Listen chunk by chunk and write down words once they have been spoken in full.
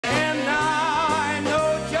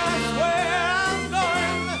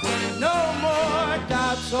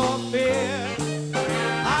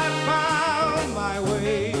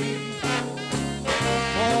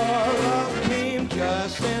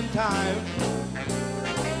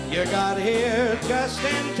You got here just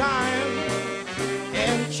in time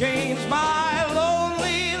and changed my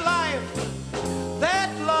lonely life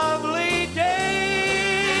that lovely day,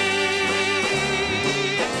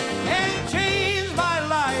 and changed my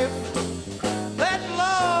life that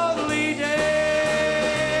lovely day.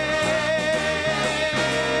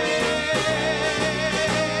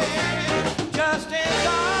 Just in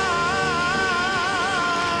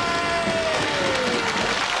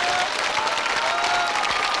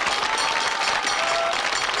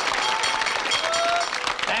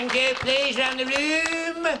Thank you, please, round the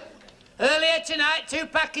room. Earlier tonight, 2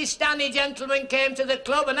 Pakistani gentlemen came to the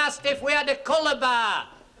club and asked if we had a colour bar.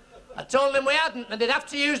 I told them we hadn't, and they'd have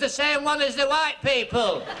to use the same one as the white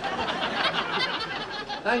people.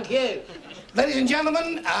 Thank you. Ladies and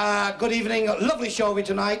gentlemen, good evening. Lovely show with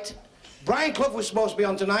tonight. Brian Clough was supposed to be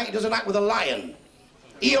on tonight. He does an act with a lion.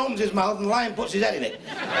 He opens his mouth and the lion puts his head in it.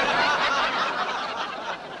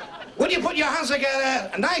 Would you put your hands together?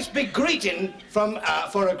 A nice big greeting from,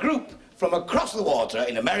 for a group from across the water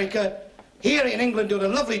in America, here in England doing a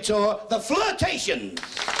lovely tour, the Flirtations.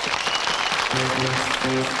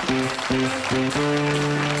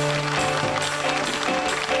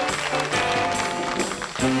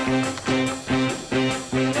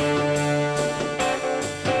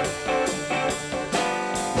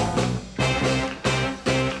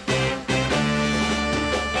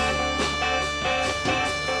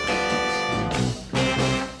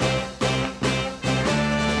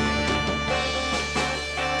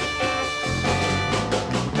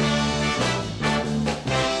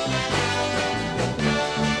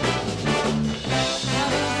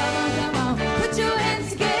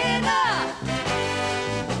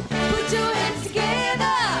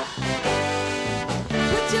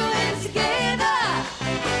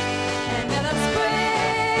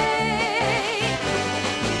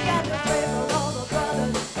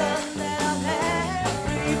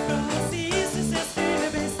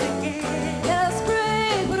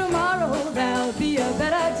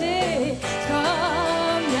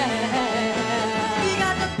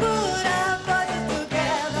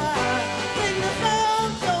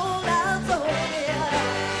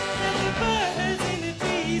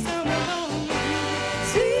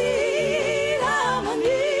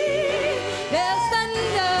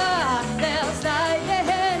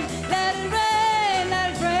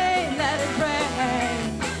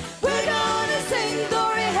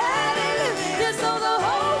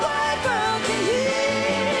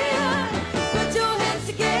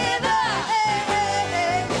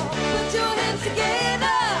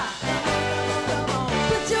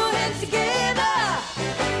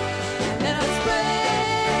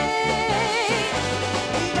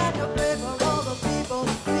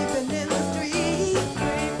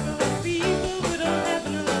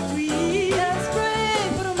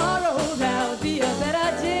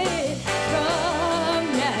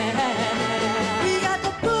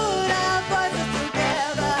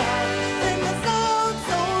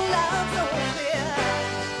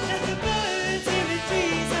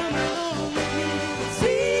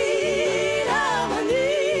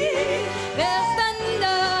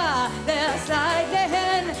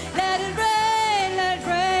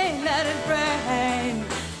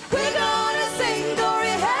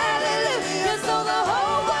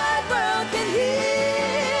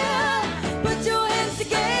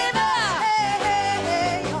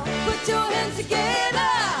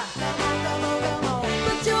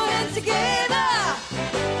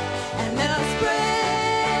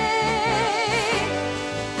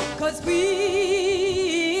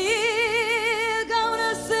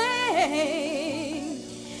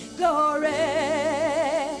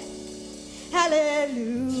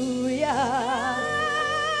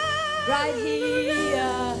 Right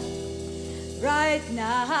here, right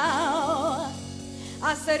now,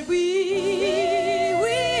 I said we're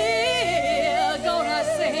gonna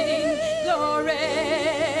sing glory,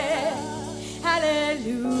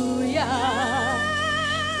 hallelujah,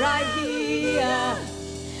 right here,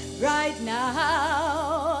 right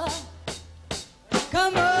now.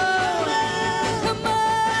 Come on.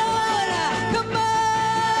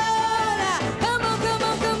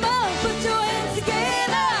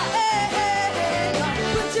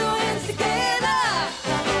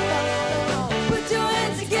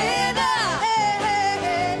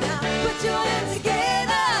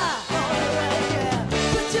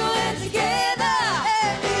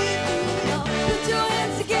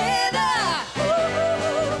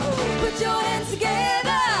 Together.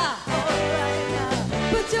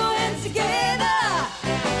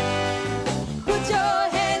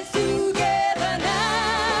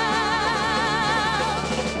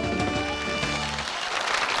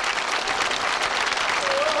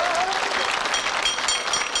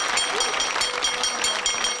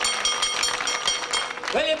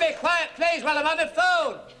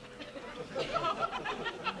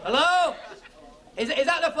 Is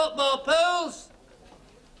that the football pools?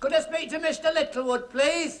 Could I speak to Mr. Littlewood,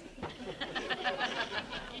 please?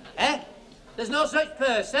 Eh? There's no such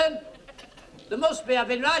person? There must be. I've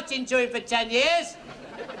been writing to him for 10 years.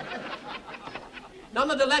 None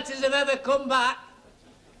of the letters have ever come back.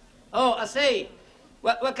 Oh, I see.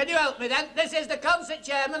 Well, can you help me then? This is the concert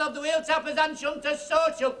chairman of the Wheeltappers and Shunters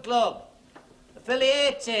Social Club.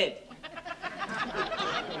 Affiliated.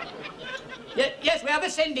 Yes, we have a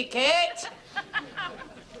syndicate.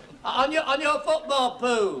 On your football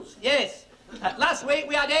pools, yes. Last week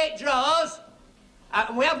we had 8 draws,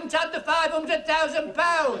 and we haven't had the £500,000.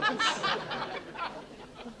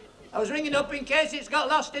 I was ringing up in case it's got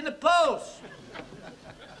lost in the post.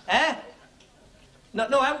 Eh?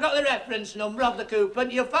 No, I haven't got the reference number of the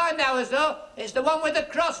coupon. You'll find ours, though. It's the one with the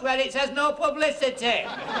cross where it says no publicity.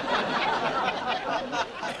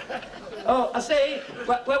 Oh, I see.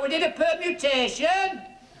 Well, we did a permutation.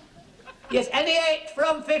 Yes, any 8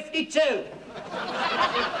 from 52.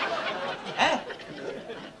 Eh?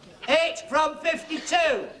 8 from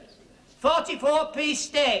 52. 44p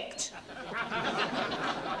staked.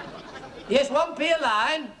 Yes, 1p a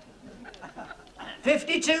line.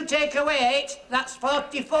 52 take away 8, that's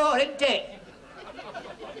 44, isn't it?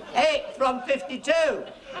 8 from 52.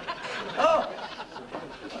 Oh.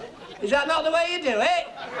 Is that not the way you do it?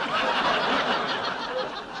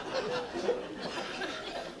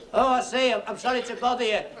 Oh, I see. I'm sorry to bother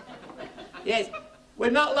you. Yes.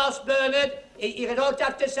 We've not lost Bernard. You don't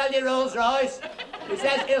have to sell your Rolls Royce. He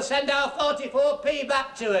says he'll send our 44p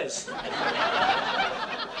back to us.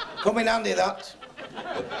 Come in handy, that.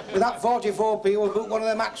 With that 44p, we'll book one of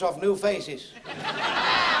them acts off New Faces.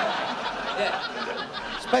 Yeah.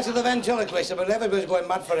 Especially the ventriloquist, but everybody's going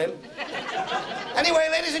mad for him. Anyway,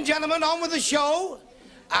 ladies and gentlemen, on with the show.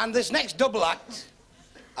 And this next double act,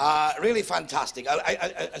 really fantastic.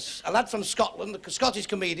 A lad from Scotland, a Scottish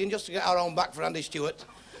comedian, just to get our own back for Andy Stewart.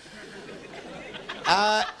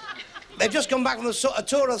 They've just come back from a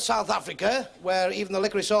tour of South Africa, where even the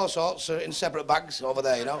licorice all sorts are in separate bags over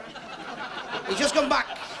there, you know. He's just come back.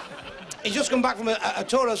 He's just come back from a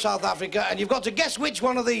tour of South Africa, and you've got to guess which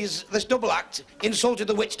one of this double act, insulted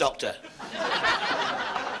the witch doctor.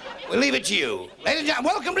 We'll leave it to you. Ladies and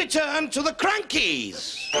gentlemen, welcome return to the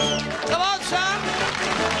Krankies. Come on, son.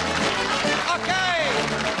 Okay.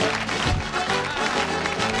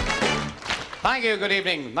 Thank you, good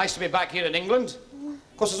evening. Nice to be back here in England.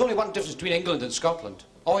 Of course, there's only one difference between England and Scotland.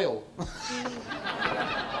 Oil.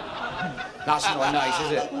 That's not nice,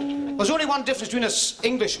 is it? There's only one difference between an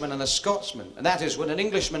Englishman and a Scotsman, and that is when an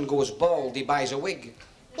Englishman goes bald, he buys a wig.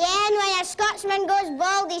 Yeah, and when a Scotsman goes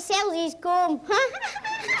bald, he sells his comb.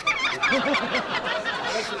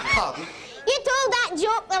 Pardon? You told that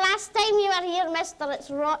joke the last time you were here, mister. It's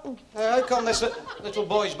rotten. How come this little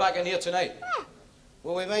boy's back in here tonight?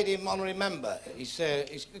 Well, we made him honorary member. He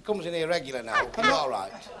comes in here regular now. He's all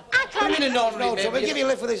right. I Come in an honorary No, so member. we'll give you a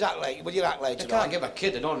lift with his act later. With your act later. You can't give a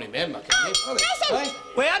kid an honorary member, can you? Listen. Right?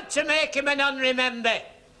 We had to make him an honorary member. It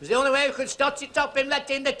was the only way we could stop him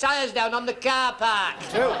letting the tyres down on the car park.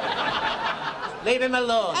 True. Leave him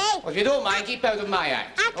alone. Hey, Well, if you don't mind, keep out of my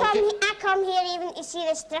act. I come here even to see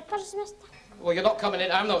the strippers, mister. Well, you're not coming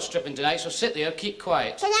in. I'm not stripping tonight, so sit there, keep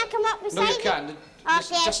quiet. Can I come up beside No, you can't.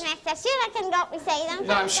 Okay, mister. Sure, I can go up beside them.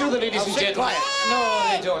 No, I'm sure the ladies and sit gentlemen... quiet. No,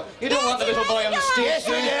 they don't. You don't want the little boy on the stage, Yes,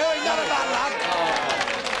 do we you? do. He's not a bad lad.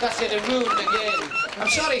 Oh, that's it, ruined again. I'm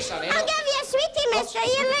sorry, sonny. I'll give you a sweetie, mister.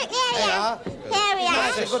 You look, There you are. Here we are.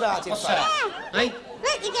 That's a good artist. What's that? Yeah. Hey?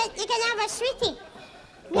 Look, you can have a sweetie.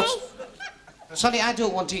 What's- Nice. Sonny, I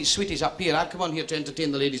don't want to eat sweeties up here. I've come on here to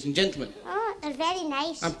entertain the ladies and gentlemen. Oh, they're very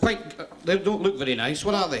nice. I'm quite... they don't look very nice.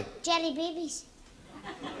 What are they? Jelly babies.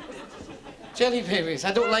 Jelly babies.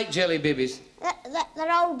 I don't like jelly babies.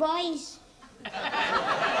 They're all boys.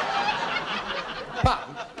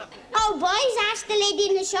 Pardon? All boys. Asked the lady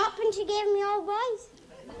in the shop and she gave me all boys.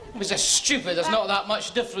 Mr. Stupid, there's not that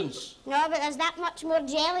much difference. No, but there's that much more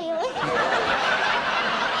jelly, look.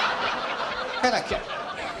 Can I...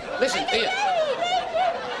 Listen, here.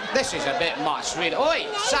 This is a bit much, really. Oi,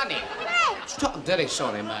 Sonny. Stop, I'm very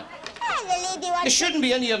sorry, man. The lady wants You shouldn't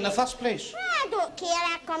be in here in the first place. I don't care,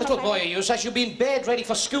 I come Little up boy of yours, I should be in bed ready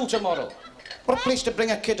for school tomorrow. What a place to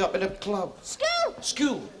bring a kid up in a club. School?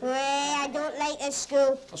 School? Well, I don't like the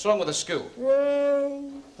school. What's wrong with the school?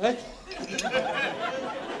 Eh?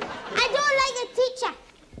 I don't like the teacher.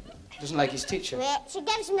 Doesn't like his teacher. Well, she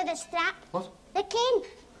gives me the strap. What? The cane.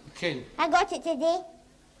 Cane. I got it today.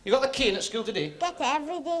 You got the cane at school today? Get it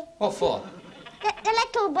every day. What for? The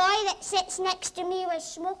little boy that sits next to me was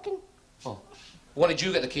smoking. Oh. What did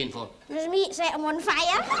you get the cane for? It was me that set him on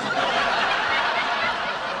fire.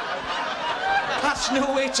 That's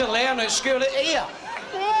no way to learn at school. Here.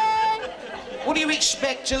 What do you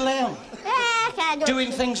expect to learn?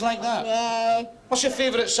 Doing things like that? Yeah. What's your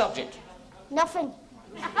favourite subject? Nothing.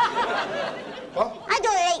 What? I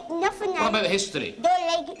don't like nothing. What about history? Don't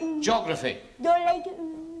like it. Geography? Don't like it.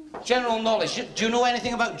 General knowledge? Do you know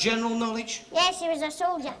anything about general knowledge? Yes, he was a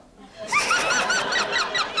soldier. He's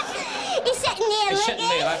sitting there. He's sitting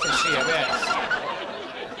there, I can see him, yes.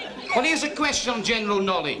 Well, here's a question on general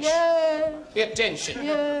knowledge. Yeah. Pay attention.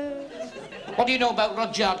 Yeah. What do you know about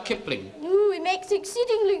Rudyard Kipling? Ooh, he makes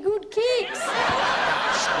exceedingly good cakes.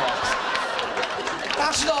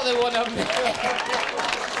 That's not the one I'm...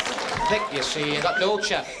 Think, you see, you got no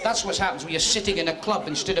chance. That's what happens when you're sitting in a club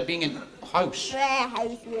instead of being in a house.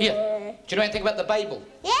 House, yeah. Here, do you know anything about the Bible?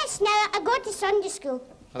 Yes, now I go to Sunday school.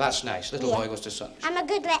 Well, that's nice. Little boy goes to Sunday school. I'm a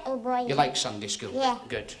good little boy. You like Sunday school? Yeah.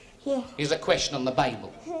 Good. Yeah. Here's a question on the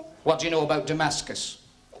Bible. What do you know about Damascus?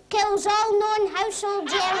 Kills all known household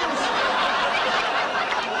germs.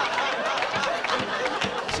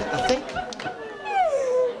 I think.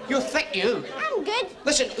 You're thick, you. I'm good.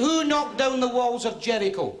 Listen, who knocked down the walls of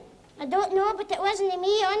Jericho? I don't know, but it wasn't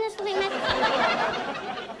me, honestly.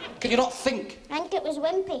 Can you not think? I think it was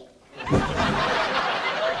Wimpy.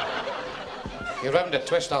 You're round a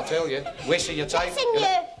twist, I'll tell you. Wasting your time. Listen, you.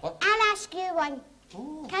 What? I'll ask you one.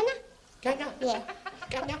 Ooh. Can I? Can you? Yeah.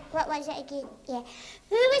 Can you? What was it again? Yeah.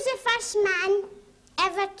 Who was the first man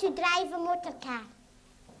ever to drive a motor car?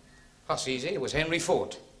 That's easy. It was Henry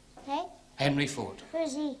Ford. Hey? Henry Ford.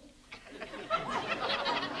 Who's he?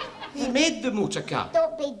 He made the motor car.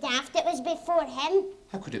 Don't be daft. It was before him.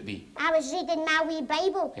 How could it be? I was reading my wee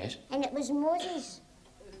Bible. Yes. And it was Moses.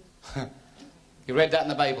 You read that in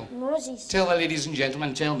the Bible? Moses. Tell the ladies and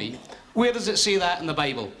gentlemen, tell me, where does it say that in the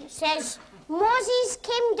Bible? It says, Moses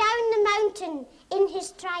came down the mountain in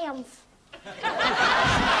his triumph.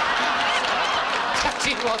 That's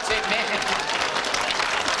what it meant.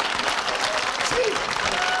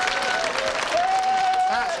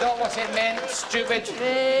 That's not what it meant, stupid.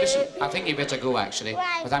 Listen, I think you better go, actually.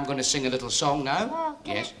 Why? Because I'm going to sing a little song now. Oh,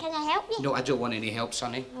 Yes. Can I help you? No, I don't want any help,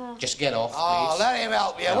 sonny. Just get off, Oh, please. let him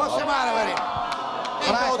help you. What's the matter with him?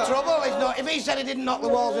 He's no trouble. He's not. If he said he didn't knock the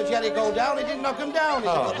walls of Jericho down, he didn't knock them down. He's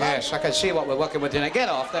a Oh, good lad. yes, I can see what we're working with tonight. Get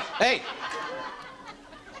off there. Hey!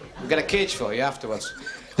 We've got a cage for you afterwards.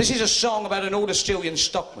 This is a song about an old Australian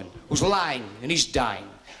stockman who's lying and he's dying.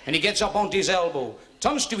 And he gets up onto his elbow,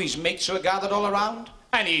 turns to his mates who are gathered all around,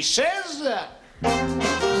 and he says...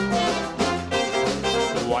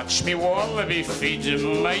 Watch me wallaby feed,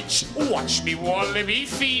 mates. Watch me wallaby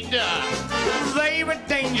feed. They were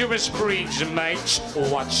dangerous breeds, mates.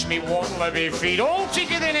 Watch me wallaby feed. All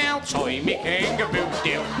together now. Tie me kangaroo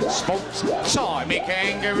down. Sports. Tie me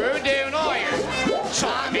kangaroo down.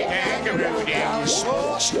 Tie me kangaroo down.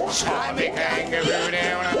 Sports. Tie me kangaroo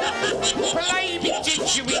down. Play me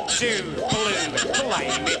didgeridoo, blue. Play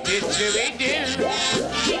me didgeridoo.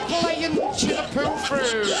 Keep playing to the poo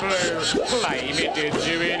through, blue. Play me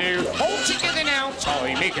didgeridoo. All together now,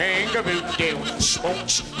 tie me kangaroo down.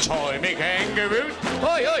 Sports, tie me kangaroo.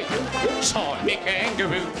 Oi, oi. Tie me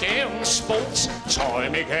kangaroo down. Sports, tie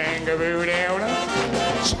me kangaroo down.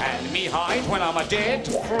 Tan me hide when I'm a dead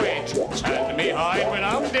Fred. Tan me hide when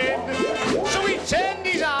I'm dead. So he tanned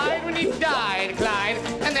his hide when he died, Clyde.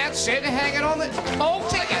 And that's it, hanging on the... All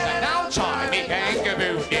together now, tie me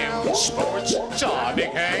kangaroo down. Sports, tie me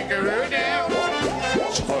kangaroo down.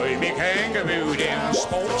 Tie me kangaroo down,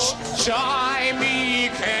 sports. Tie me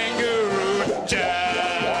kangaroo down.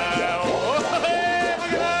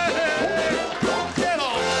 Get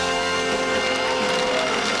on.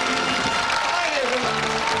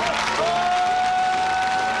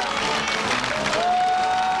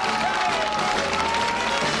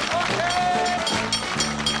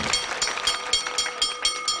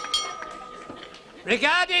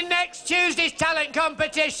 Regarding next Tuesday's talent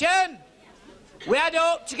competition, we had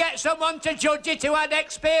hoped to get someone to judge it who had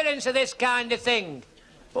experience of this kind of thing.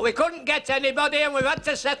 But we couldn't get anybody and we've had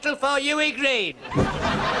to settle for Hughie Green.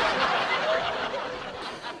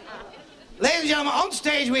 Ladies and gentlemen, on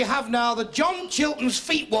stage we have now the John Chilton's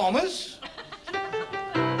Feetwarmers.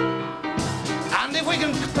 And if we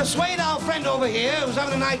can persuade our friend over here, who's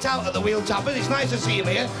having a night out at the Wheeltappers, it's nice to see him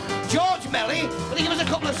here, George Melly. Will you give us a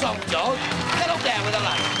couple of songs, George? Get up there with a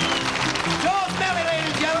light. George Melly, ladies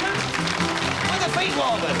and gentlemen, with the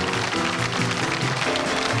Feetwarmers.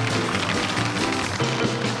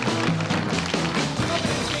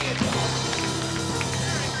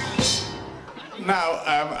 Now,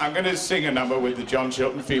 I'm going to sing a number with the John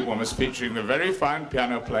Chilton Feetwarmers featuring the very fine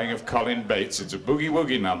piano playing of Colin Bates. It's a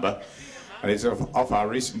boogie-woogie number. And it's off our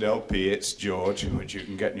recent LP, It's George, which you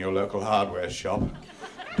can get in your local hardware shop,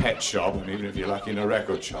 pet shop, and even if you're lucky in a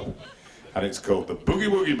record shop. And it's called The Boogie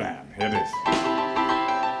Woogie Man. Here it is.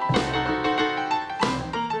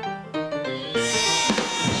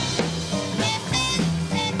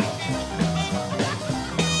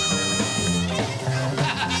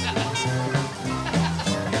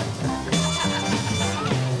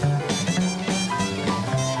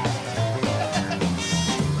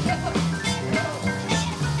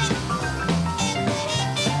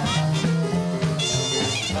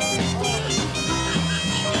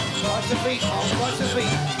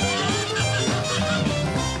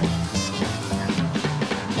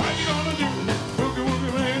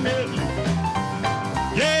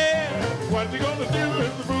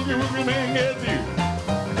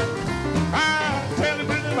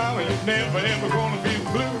 Never ever gonna feel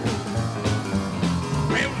blue.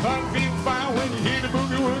 Everything feels fine when you hear the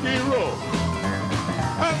boogie woogie roll.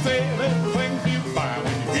 I said everything feels fine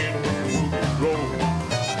when you hear the boogie woogie roll.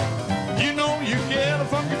 You know you get a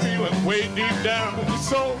funky feeling way deep down in your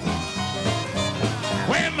soul.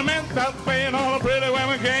 When the man starts playing, all the pretty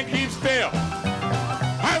women can't keep still.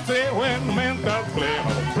 I said when the man starts playing,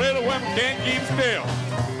 all the pretty women can't keep still.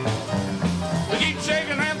 They keep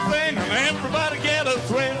shaking that thing and everybody get a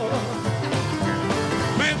thrill.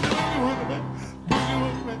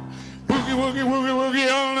 Boogie, woogie, woogie,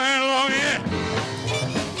 woogie all night long, yeah.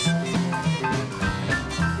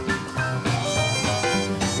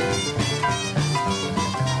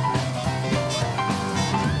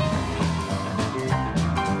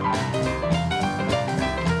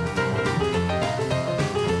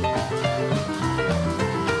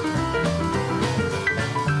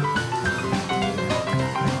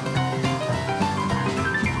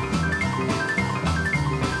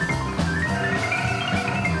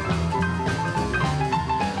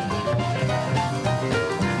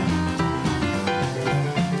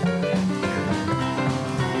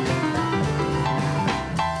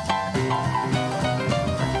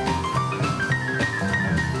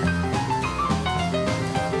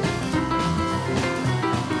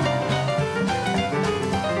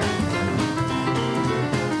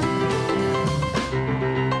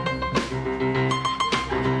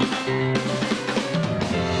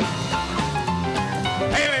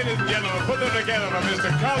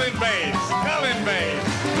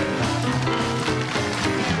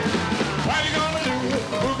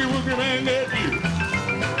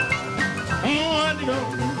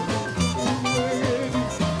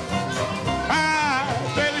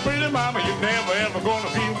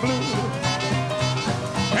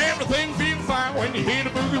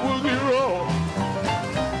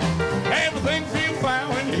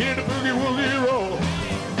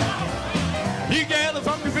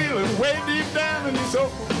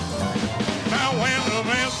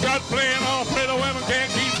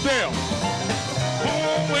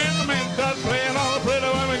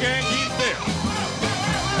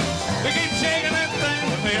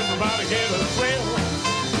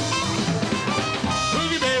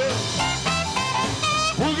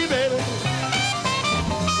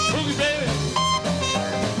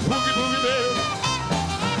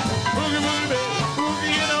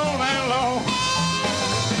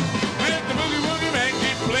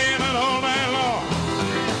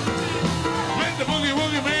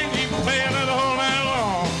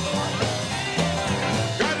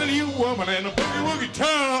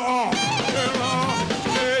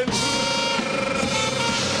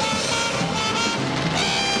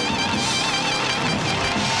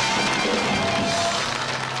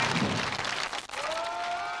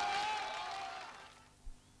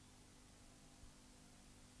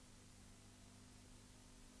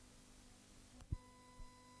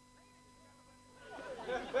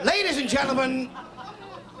 Ladies and gentlemen,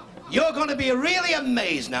 you're going to be really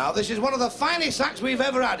amazed now. This is one of the finest acts we've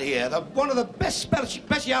ever had here. One of the best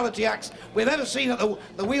speciality acts we've ever seen at the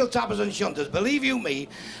Wheeltappers and Shunters. Believe you me,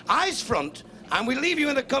 eyes front, and we leave you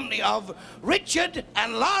in the company of Richard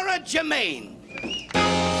and Lara Germain.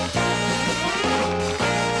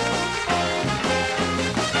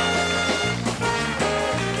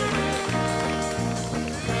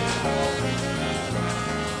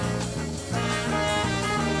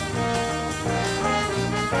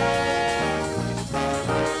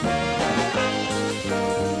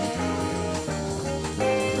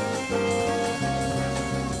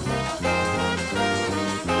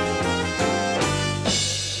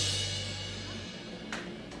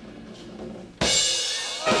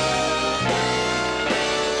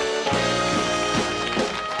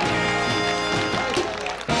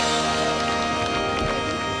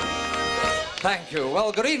 Thank you.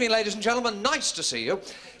 Well, good evening, ladies and gentlemen. Nice to see you.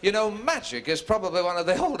 You know, magic is probably one of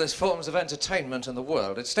the oldest forms of entertainment in the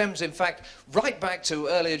world. It stems, in fact, right back to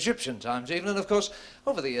early Egyptian times even. And, of course,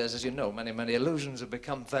 over the years, as you know, many, many illusions have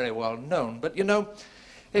become very well known. But, you know,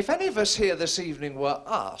 if any of us here this evening were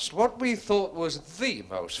asked what we thought was the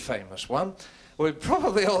most famous one, we'd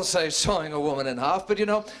probably all say sawing a woman in half. But, you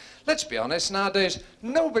know, let's be honest, nowadays,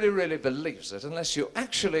 nobody really believes it unless you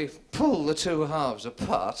actually pull the two halves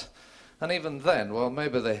apart. And even then, well,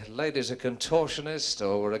 maybe the lady's a contortionist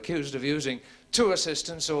or were accused of using two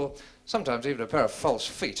assistants or sometimes even a pair of false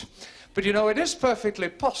feet. But, you know, it is perfectly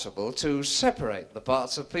possible to separate the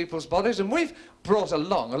parts of people's bodies, and we've brought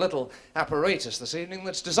along a little apparatus this evening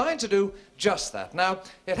that's designed to do just that. Now,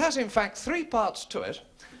 it has, in fact, three parts to it: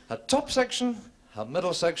 a top section, a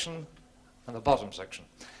middle section, and a bottom section.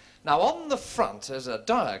 Now, on the front is a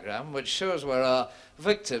diagram which shows where our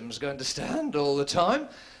victim's going to stand all the time.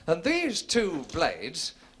 And these two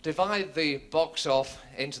blades divide the box off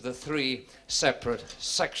into the three separate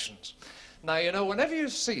sections. Now, you know, whenever you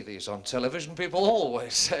see these on television, people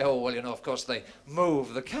always say, oh, well, you know, of course they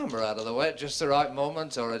move the camera out of the way at just the right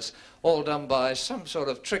moment, or it's all done by some sort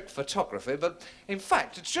of trick photography. But, in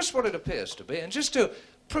fact, it's just what it appears to be. And just to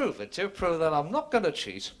prove that I'm not going to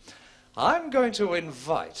cheat, I'm going to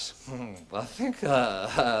invite, I think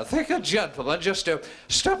a gentleman just to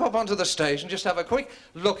step up onto the stage and just have a quick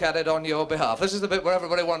look at it on your behalf. This is the bit where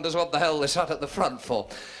everybody wonders what the hell they sat at the front for.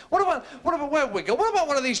 What about where we go? What about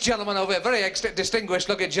one of these gentlemen over here, very distinguished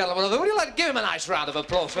looking gentleman over there? Would you like to give him a nice round of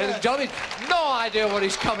applause, ladies and gentlemen? He's no idea what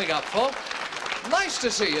he's coming up for. Nice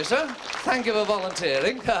to see you, sir. Thank you for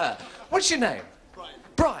volunteering. What's your name?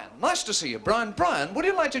 Brian, nice to see you, Brian. Brian, would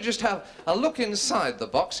you like to just have a look inside the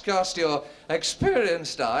box, cast your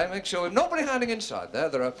experienced eye, make sure we've nobody hiding inside there.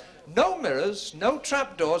 There are no mirrors, no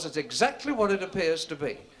trapdoors. It's exactly what it appears to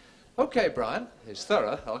be. Okay, Brian, he's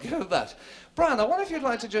thorough, I'll give him that. Brian, I wonder if you'd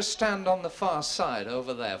like to just stand on the far side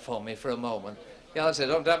over there for me for a moment. Yeah, that's it,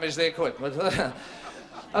 don't damage the equipment.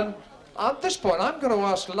 And at this point, I'm going to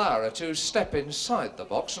ask Lara to step inside the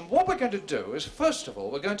box, and what we're going to do is, first of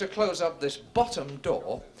all, we're going to close up this bottom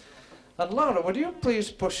door. And Lara, would you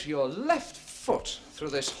please push your left foot through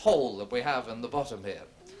this hole that we have in the bottom here?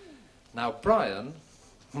 Now, Brian,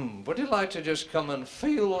 would you like to just come and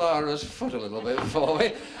feel Lara's foot a little bit for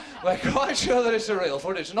me? We're quite sure that it's a real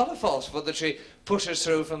foot. It's not a false foot that she pushes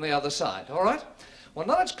through from the other side, all right? Well,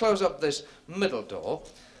 now let's close up this middle door.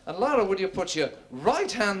 And Lara, would you put your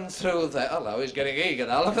right hand through there? Hello, he's getting eager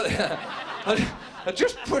now, look at that. And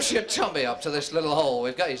just push your tummy up to this little hole.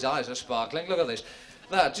 We've got his eyes are sparkling, look at this.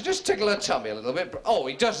 Now, to just tickle her tummy a little bit. Oh,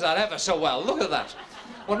 he does that ever so well, look at that.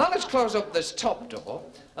 Well, now let's close up this top door.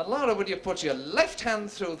 And Lara, would you put your left hand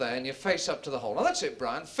through there and your face up to the hole? Now, that's it,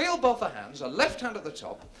 Brian. Feel both the hands, a left hand at the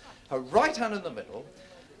top, her right hand in the middle.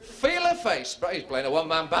 Feel her face. He's playing a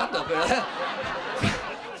one-man band up here.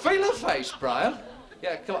 Feel her face, Brian.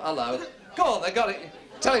 Yeah, come on, hello. Go on, they got it.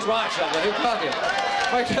 Tell his wife something, can't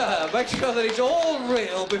you? Make sure that it's all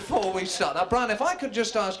real before we start. Now, Brian, if I could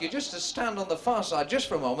just ask you just to stand on the far side just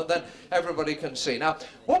for a moment, then everybody can see. Now,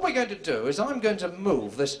 what we're going to do is I'm going to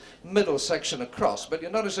move this middle section across, but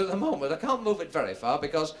you'll notice at the moment I can't move it very far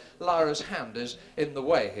because Lara's hand is in the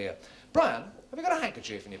way here. Brian, have you got a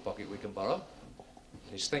handkerchief in your pocket we can borrow?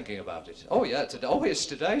 He's thinking about it. Oh, yeah, oh, it's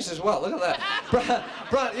today's as well. Look at that.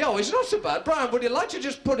 Brian, yo, it's not so bad. Brian, would you like to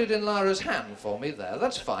just put it in Lara's hand for me there?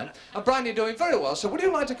 That's fine. And Brian, you're doing very well. So would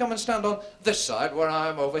you like to come and stand on this side where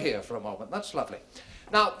I'm over here for a moment? That's lovely.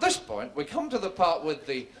 Now, at this point, we come to the part with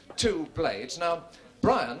the two blades. Now,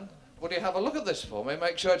 Brian, would you have a look at this for me?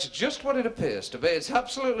 Make sure it's just what it appears to be. It's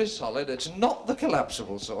absolutely solid. It's not the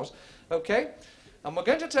collapsible sort. Okay? And we're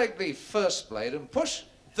going to take the first blade and push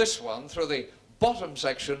this one through the bottom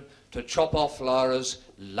section to chop off Lara's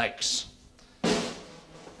legs.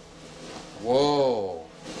 Whoa.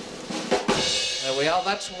 There we are,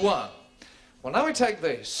 that's one. Well, now we take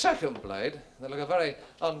the second blade. They look a very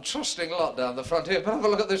untrusting lot down the front here, but have a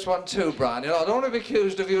look at this one too, Brian. You know, I don't want to be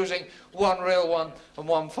accused of using one real one and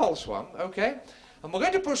one false one, okay? And we're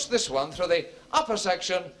going to push this one through the upper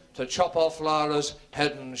section to chop off Lara's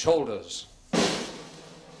head and shoulders.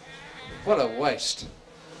 What a waste.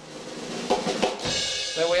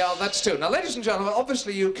 There we are, that's two. Now, ladies and gentlemen,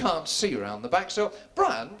 obviously you can't see round the back, so,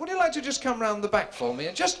 Brian, would you like to just come round the back for me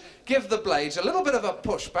and just give the blades a little bit of a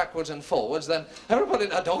push backwards and forwards, then everybody,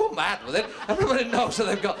 don't go mad with it, everybody knows that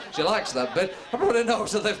they've got, she likes that bit, everybody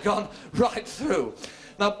knows that they've gone right through.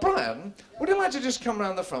 Now, Brian, would you like to just come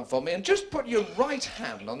round the front for me and just put your right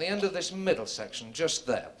hand on the end of this middle section, just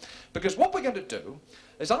there? Because what we're going to do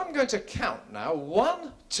is I'm going to count now,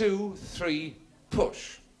 1, 2, 3,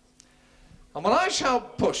 push. And when I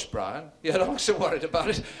shout push, Brian, you don't be so worried about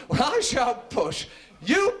it. When I shout push,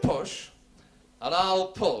 you push, and I'll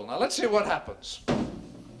pull. Now, let's see what happens.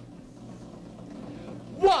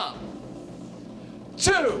 1,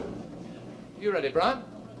 2. You ready, Brian?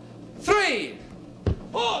 3.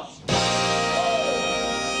 Push! Well,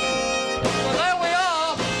 there we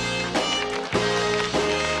are.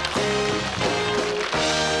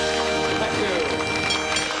 Thank you.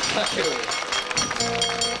 Thank you.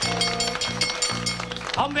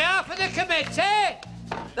 On behalf of the committee,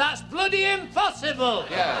 that's bloody impossible.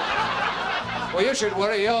 Yeah. Well, you should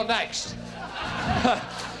worry, you're next.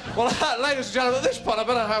 Well, ladies and gentlemen, at this point, I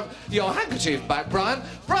better have your handkerchief back, Brian.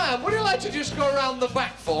 Brian, would you like to just go around the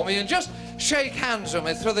back for me and just shake hands with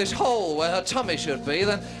me through this hole where her tummy should be?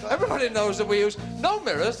 Then everybody knows that we use no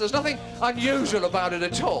mirrors. There's nothing unusual about it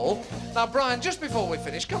at all. Now, Brian, just before we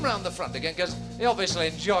finish, come round the front again, because he obviously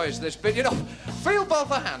enjoys this bit. You know, feel both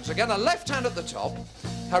her hands again. Her left hand at the top,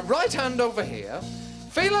 her right hand over here.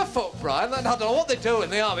 Feel her foot, Brian. I don't know what they do in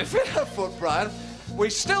the army. Feel her foot, Brian. We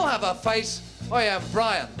still have her face. Oh, yeah,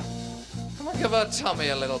 Brian. Come on, give her tummy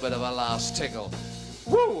a little bit of a last tickle.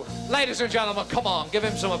 Woo! Ladies and gentlemen, come on, give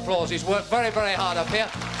him some applause. He's worked very, very hard up here.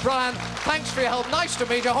 Brian, thanks for your help. Nice to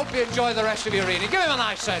meet you. Hope you enjoy the rest of your evening. Give him a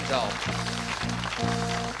nice send-off.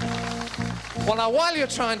 Well, now, while you're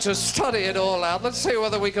trying to study it all out, let's see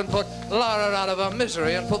whether we can put Lara out of her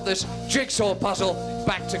misery and put this jigsaw puzzle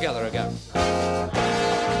back together again.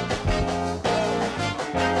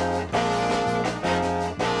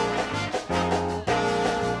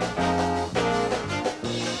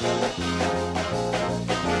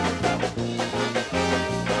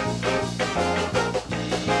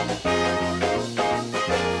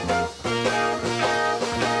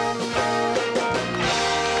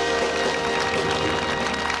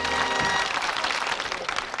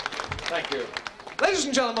 Ladies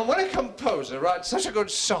and gentlemen, when a composer writes such a good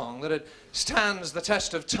song that it stands the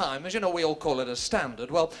test of time, as you know, we all call it a standard,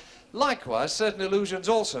 well, likewise, certain illusions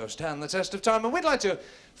also stand the test of time, and we'd like to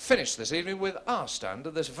finish this evening with our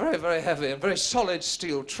standard, this very, very heavy and very solid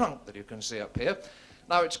steel trunk that you can see up here.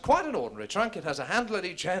 Now, it's quite an ordinary trunk. It has a handle at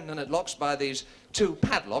each end, and it locks by these 2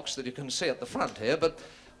 padlocks that you can see at the front here, but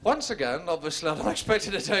once again, obviously, I'm not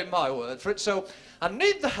expected to take my word for it, so I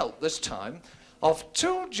need the help this time of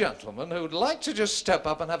 2 gentlemen who'd like to just step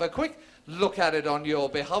up and have a quick look at it on your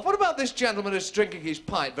behalf. What about this gentleman who's drinking his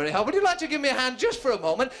pint very hard? Would you like to give me a hand just for a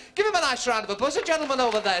moment? Give him a nice round of applause. A gentleman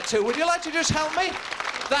over there too. Would you like to just help me?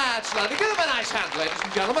 That's lovely. Give him a nice hand, ladies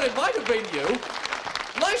and gentlemen. It might have been you.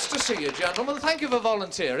 Nice to see you, gentlemen. Thank you for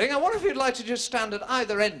volunteering. I wonder if you'd like to just stand at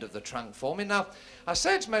either end of the trunk for me. Now, I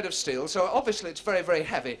say it's made of steel, so obviously it's very, very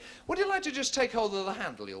heavy. Would you like to just take hold of the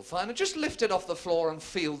handle you'll find and just lift it off the floor and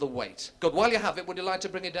feel the weight? Good. While you have it, would you like to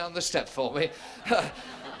bring it down the step for me?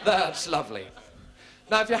 That's lovely.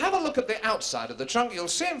 Now, if you have a look at the outside of the trunk, you'll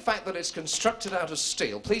see, in fact, that it's constructed out of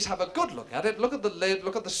steel. Please have a good look at it. Look at the lid,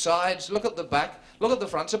 look at the sides, look at the back, look at the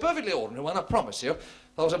front. It's a perfectly ordinary one, I promise you.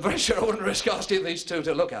 Otherwise, I'm very sure I wouldn't risk asking these 2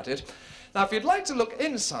 to look at it. Now, if you'd like to look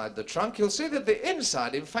inside the trunk, you'll see that the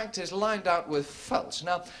inside, in fact, is lined out with felt.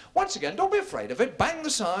 Now, once again, don't be afraid of it. Bang the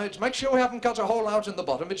sides. Make sure we haven't cut a hole out in the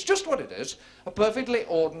bottom. It's just what it is, a perfectly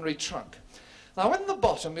ordinary trunk. Now, in the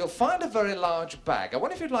bottom, you'll find a very large bag. I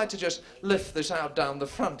wonder if you'd like to just lift this out down the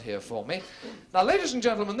front here for me. Now, ladies and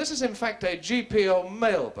gentlemen, this is, in fact, a GPO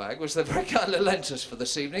mail bag, which they've very kindly lent us for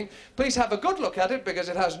this evening. Please have a good look at it, because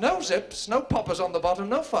it has no zips, no poppers on the bottom,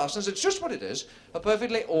 no fasteners. It's just what it is, a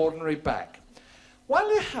perfectly ordinary bag. While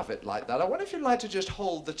you have it like that, I wonder if you'd like to just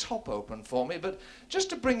hold the top open for me, but just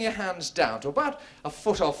to bring your hands down to about a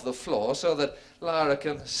foot off the floor so that Lara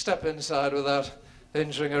can step inside without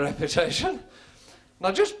injuring her reputation.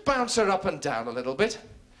 Now just bounce her up and down a little bit.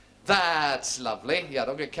 That's lovely. Yeah,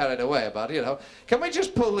 don't get carried away about it, you know. Can we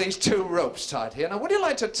just pull these 2 ropes tight here? Now, would you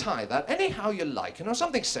like to tie that anyhow you like? You know,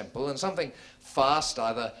 something simple and something fast,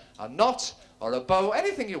 either a knot or a bow,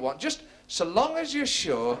 anything you want, just so long as you're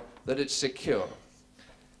sure that it's secure.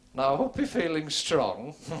 Now, I hope you're feeling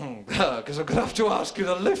strong, because I'm going to have to ask you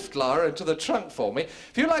to lift Lara into the trunk for me.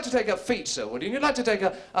 If you'd like to take her feet, sir, would you? And you'd like to take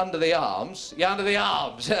her under the arms. Yeah, under the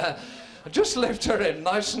arms. Just lift her in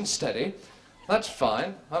nice and steady. That's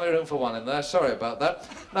fine. Only room for 1 in there. Sorry about that.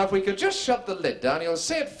 Now, if we could just shut the lid down, you'll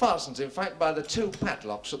see it fastens, in fact, by the 2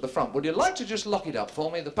 padlocks at the front. Would you like to just lock it up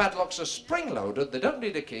for me? The padlocks are spring-loaded. They don't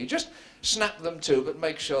need a key. Just snap them to, but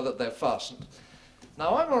make sure that they're fastened.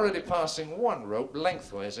 Now, I'm already passing 1 rope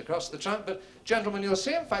lengthways across the trunk, but, gentlemen, you'll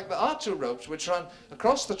see, in fact, there are 2 ropes which run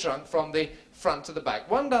across the trunk from the front to the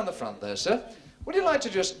back. 1 down the front there, sir. Would you like to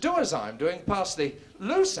just do as I'm doing, pass the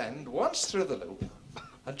loose end once through the loop,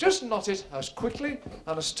 and just knot it as quickly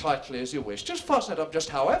and as tightly as you wish. Just fasten it up just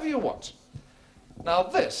however you want. Now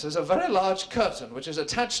this is a very large curtain which is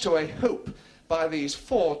attached to a hoop by these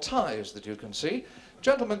 4 ties that you can see.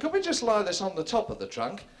 Gentlemen, could we just lie this on the top of the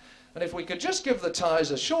trunk? And if we could just give the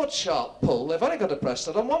ties a short, sharp pull, they've only got to press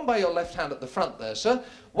it on, one by your left hand at the front there, sir,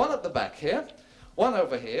 one at the back here, one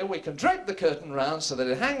over here. We can drape the curtain round so that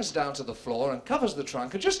it hangs down to the floor and covers the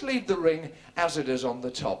trunk, and just leave the ring as it is on the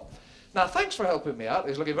top. Now, thanks for helping me out.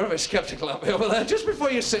 He's looking very, very sceptical at me over there. Just before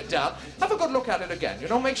you sit down, have a good look at it again. You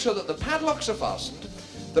know, make sure that the padlocks are fastened,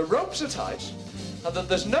 the ropes are tight, and that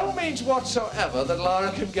there's no means whatsoever that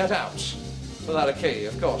Lara can get out. Without a key,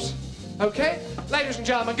 of course. Okay? Ladies and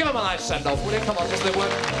gentlemen, give them a nice send-off, will you? Come on, because they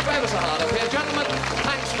work very so hard up here. Gentlemen,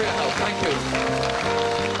 thanks for your help. Thank you.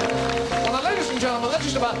 Well, now, ladies and gentlemen, that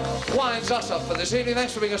just about winds us up for this evening.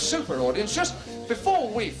 Thanks for being a super audience. Just before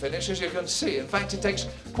we finish, as you can see, in fact, it takes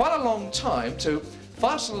quite a long time to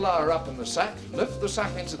fasten Lara up in the sack, lift the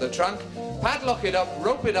sack into the trunk, padlock it up,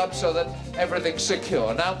 rope it up so that everything's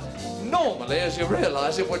secure. Now, normally, as you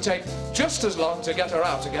realise, it would take just as long to get her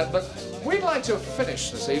out again, but we'd like to finish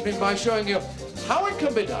this evening by showing you how it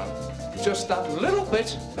can be done just that little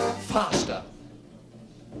bit faster.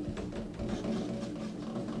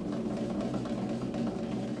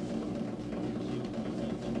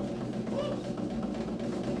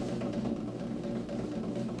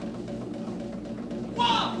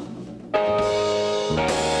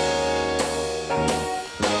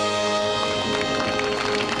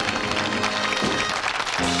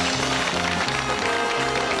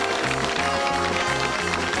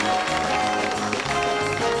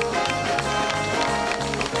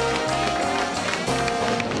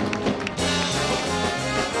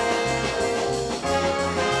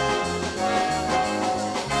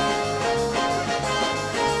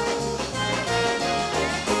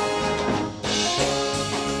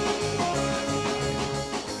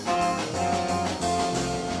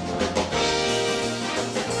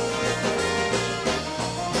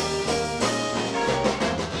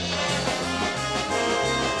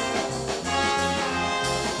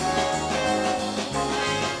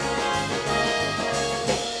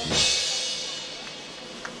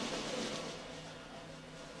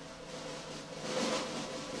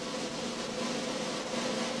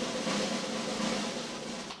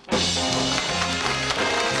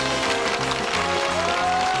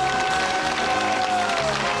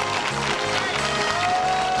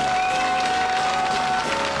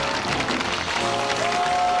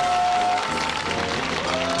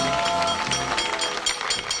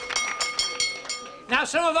 Now,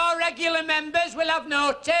 some of our regular members will have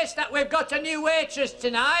noticed that we've got a new waitress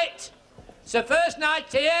tonight. It's her first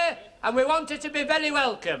night here, and we want her to be very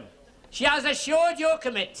welcome. She has assured your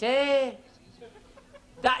committee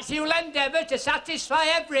that she will endeavour to satisfy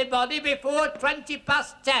everybody before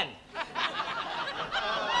 10:20.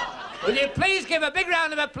 Will you please give a big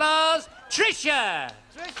round of applause, Tricia?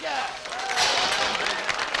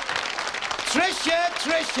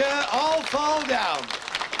 Tricia, all fall down.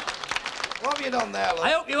 What have you done there, love? I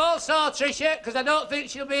hope you all saw Tricia, because I don't think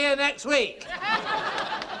she'll be here next week.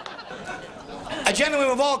 A gentleman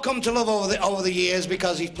we've all come to love over the years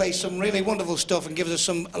because he plays some really wonderful stuff and gives us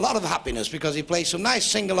a lot of happiness because he plays some nice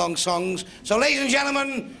sing-along songs. So, ladies and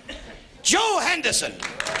gentlemen, Joe Henderson.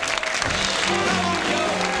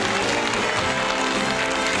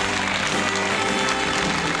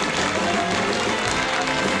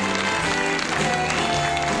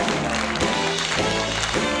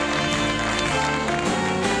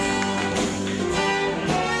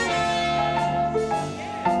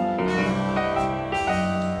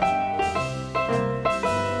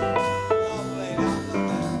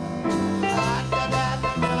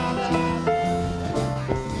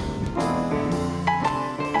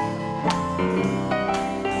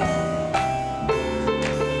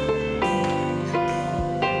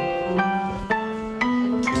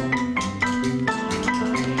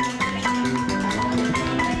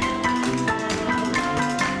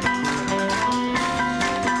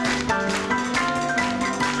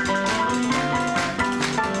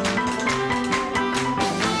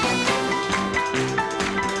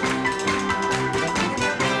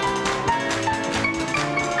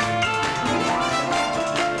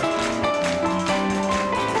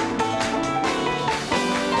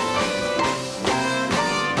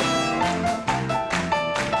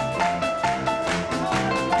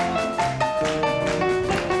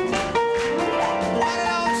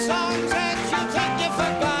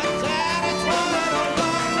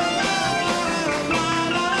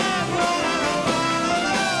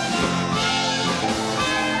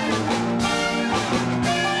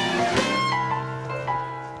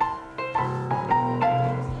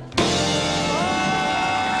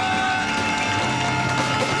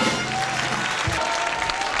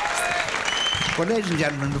 Well, ladies and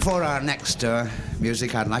gentlemen, before our next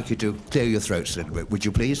music, I'd like you to clear your throats a little bit, would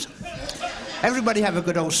you please? Everybody have a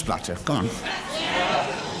good old splutter. Come on.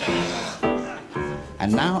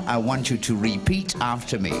 And now I want you to repeat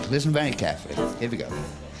after me. Listen very carefully. Here we go.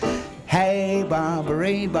 Hey,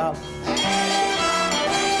 Barbary Bob.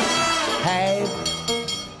 Hey.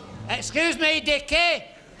 Excuse me, Dickie.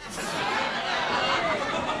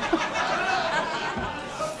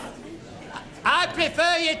 I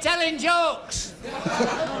prefer you telling jokes.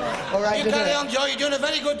 All right, you carry on, Joe. You're doing a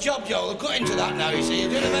very good job, Joe. We'll cut into that now, you see. You're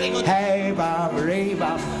doing a very good job. Hey, Barbary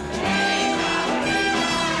Bob.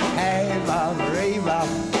 Hey, Barbary Bob.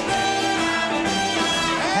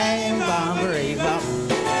 Hey, Barbary Bob.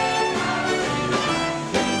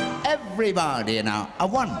 Everybody now. A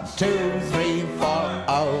 1, 2, 3, 4,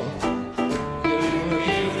 oh.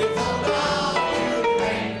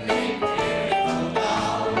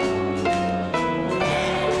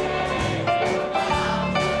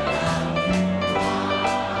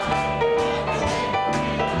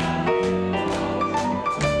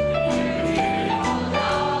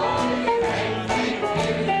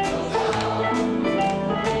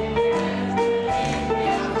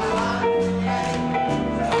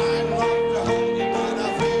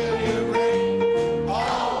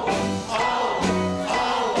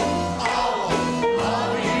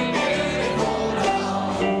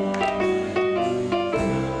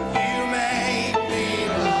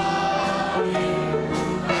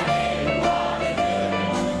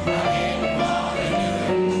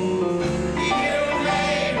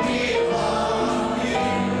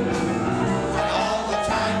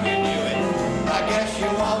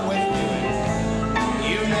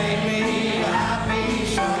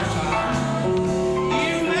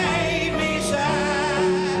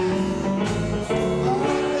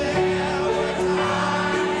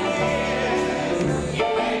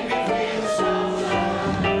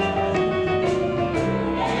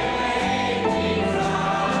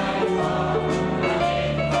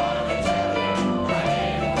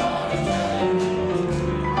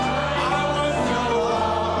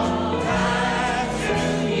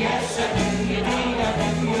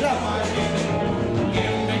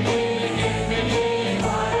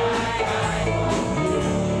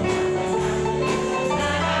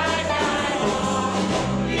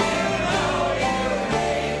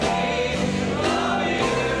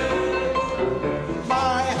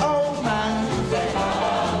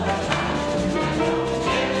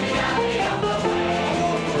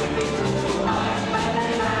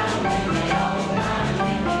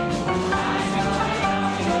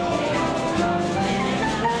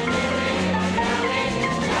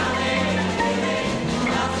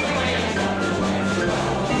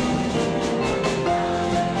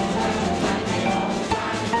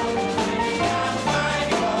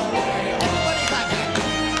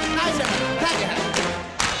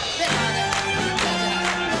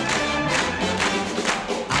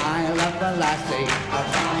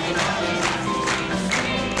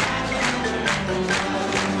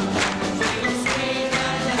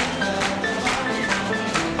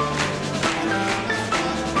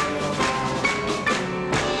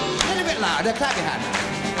 Clap your hand.